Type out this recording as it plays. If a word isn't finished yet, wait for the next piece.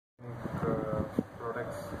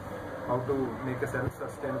how to make a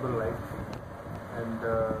self-sustainable life and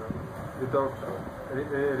without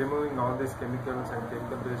removing all these chemicals and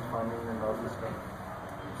chemical-based farming and all this stuff.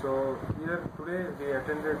 So here today we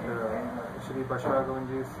attended Shri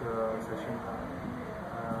Bashvaraghavanji's session.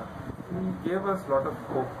 He gave us a lot of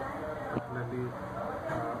hope. Particularly,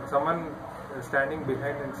 someone standing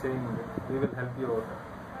behind and saying, "We will help you out."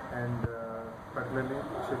 And particularly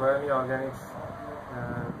Shivayani Organics,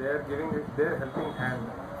 they are helping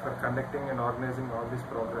hand for conducting and organizing all these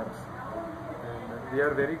programs. And we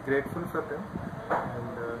are very grateful for them.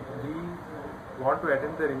 And we want to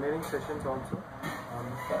attend the remaining sessions also,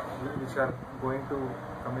 which are going to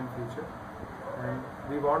come in future. And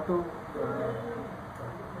we want to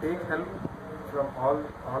take help from all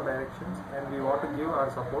directions, and we want to give our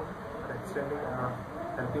support, extending our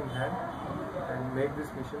helping hand, and make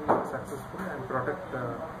this mission successful and protect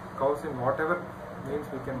cows in whatever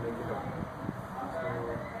means we can make it up. So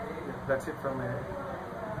that's it from me.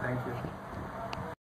 Thank you.